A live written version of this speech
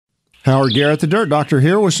Howard Garrett, the Dirt Doctor,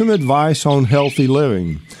 here with some advice on healthy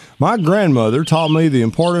living. My grandmother taught me the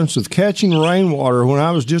importance of catching rainwater when I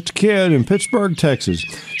was just a kid in Pittsburgh, Texas.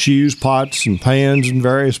 She used pots and pans and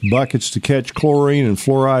various buckets to catch chlorine and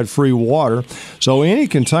fluoride-free water, so any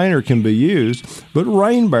container can be used, but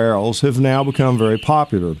rain barrels have now become very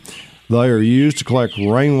popular. They are used to collect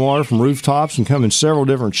rainwater from rooftops and come in several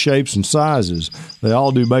different shapes and sizes. They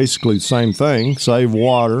all do basically the same thing, save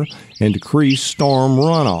water and decrease storm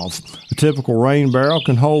runoff. A typical rain barrel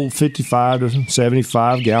can hold 55 to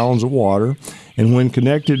 75 gallons of water, and when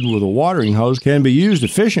connected with a watering hose, can be used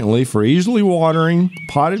efficiently for easily watering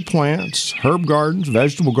potted plants, herb gardens,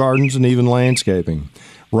 vegetable gardens, and even landscaping.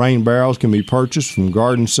 Rain barrels can be purchased from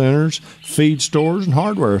garden centers, feed stores, and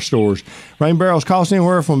hardware stores. Rain barrels cost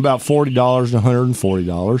anywhere from about $40 to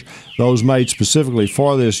 $140. Those made specifically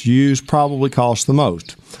for this use probably cost the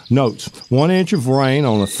most. Notes: 1 inch of rain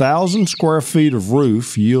on 1,000 square feet of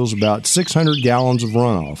roof yields about 600 gallons of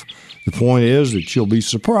runoff. The point is that you'll be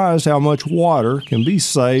surprised how much water can be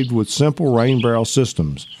saved with simple rain barrel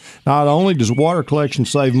systems. Not only does water collection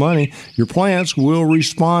save money, your plants will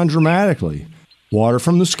respond dramatically. Water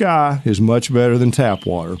from the sky is much better than tap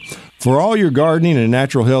water. For all your gardening and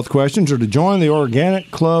natural health questions or to join the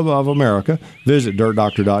Organic Club of America, visit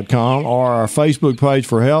dirtdoctor.com or our Facebook page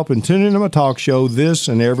for help and tune into my talk show this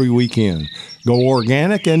and every weekend. Go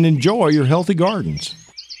organic and enjoy your healthy gardens.